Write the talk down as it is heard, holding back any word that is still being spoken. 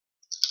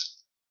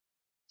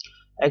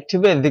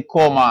Activate the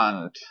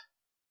command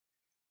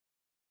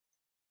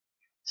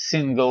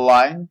single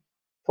line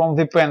from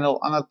the panel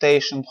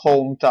annotation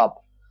home tab.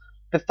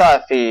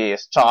 Specify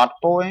start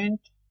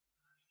point.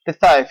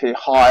 Specify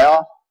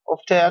higher of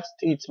text,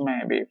 it's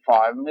maybe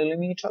 5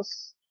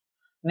 millimeters.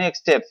 Next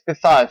step,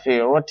 specify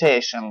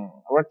rotation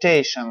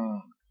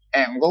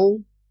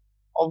angle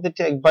of the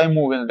text by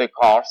moving the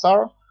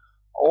cursor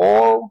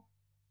or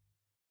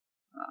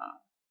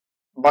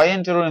by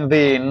entering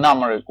the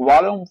numeric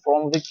volume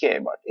from the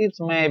keyboard. It's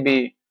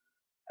maybe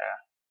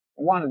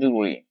 1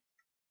 degree.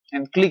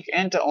 And click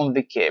enter on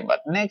the keyboard.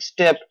 Next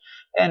step,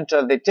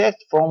 enter the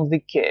text from the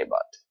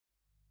keyboard.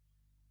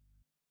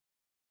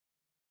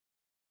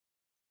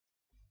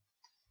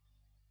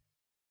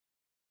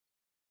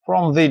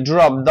 From the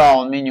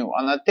drop-down menu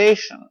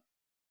annotation,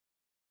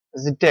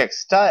 the text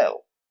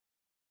style,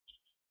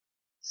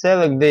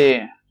 select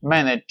the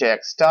manage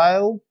text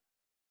style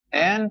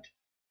and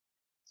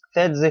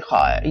set the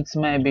height. It's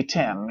maybe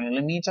 10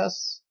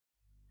 millimeters.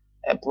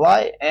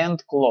 Apply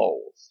and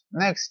close.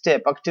 Next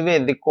step,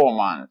 activate the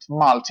command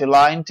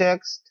multi-line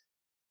text.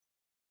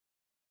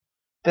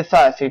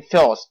 Specify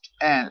first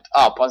and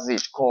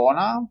opposite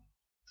corner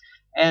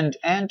and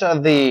enter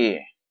the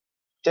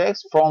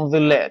text from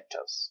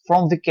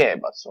the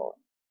keyboard.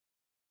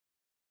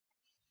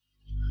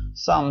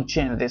 Some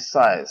change the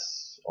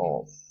size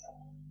of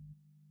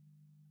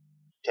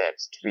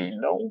text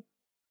window.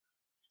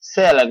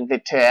 Select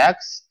the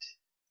text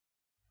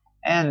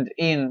and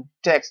in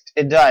text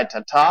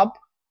editor tab,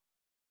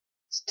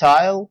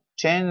 style,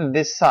 change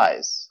the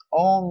size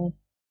on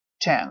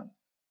 10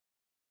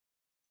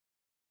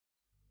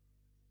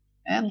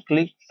 and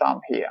click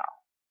thumb here.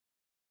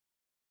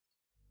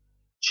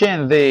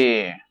 Change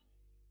the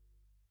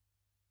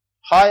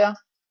higher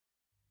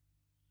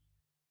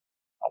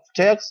of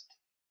text,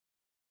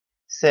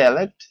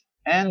 select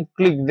and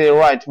click the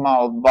right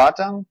mouse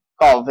button,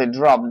 call the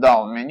drop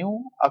down menu,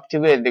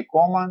 activate the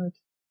command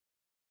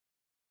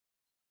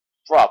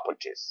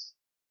properties.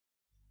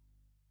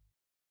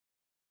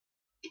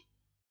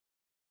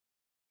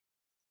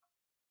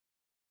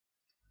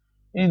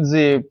 In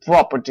the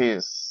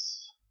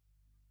properties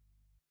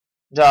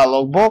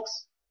dialog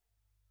box,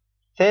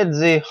 set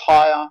the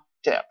higher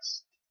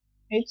text,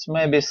 it's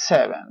maybe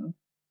 7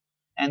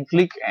 and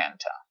click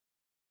enter.